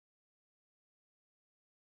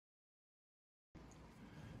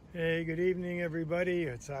Hey, good evening, everybody.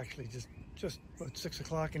 It's actually just about 6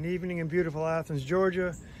 o'clock in the evening in beautiful Athens,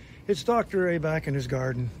 Georgia. It's Dr. A back in his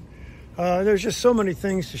garden. There's just so many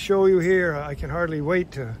things to show you here. I can hardly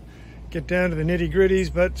wait to get down to the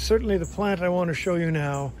nitty-gritties, but certainly the plant I want to show you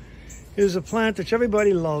now is a plant that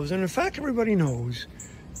everybody loves, and in fact everybody knows,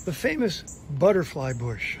 the famous butterfly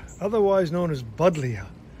bush, otherwise known as Buddliea.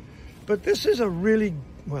 But this is a really,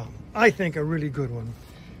 well, I think a really good one.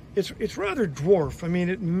 It's rather dwarf. I mean,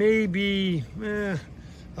 it may be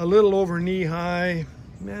a little over knee high,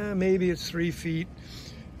 maybe it's 3 feet.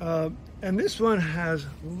 And this one has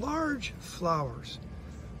large flowers.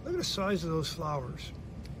 Look at the size of those flowers.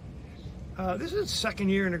 This is its second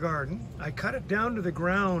year in the garden. I cut it down to the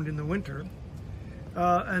ground in the winter.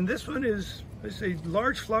 And this one is a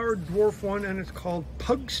large flowered dwarf one, and it's called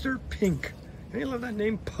Pugster Pink. And I love that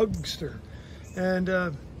name, Pugster.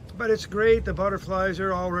 And but it's great. The butterflies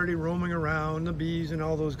are already roaming around, the bees and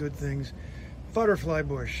all those good things. Butterfly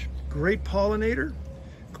bush, great pollinator,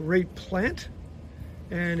 great plant,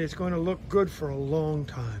 and it's going to look good for a long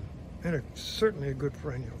time. And it's certainly a good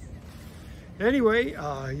perennial. Anyway,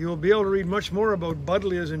 you'll be able to read much more about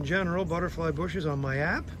Buddleas in general, butterfly bushes, on my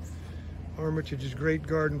app, Armitage's Great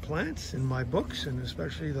Garden Plants, in my books, and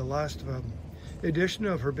especially the last edition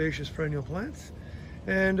of Herbaceous Perennial Plants.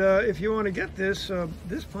 And if you want to get this,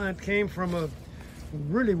 this plant came from a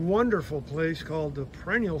really wonderful place called the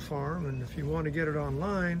Perennial Farm, and if you want to get it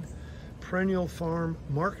online,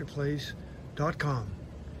 perennialfarmmarketplace.com.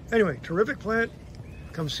 Anyway, terrific plant.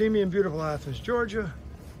 Come see me in beautiful Athens, Georgia.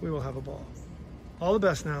 We will have a ball. All the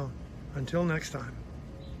best now. Until next time.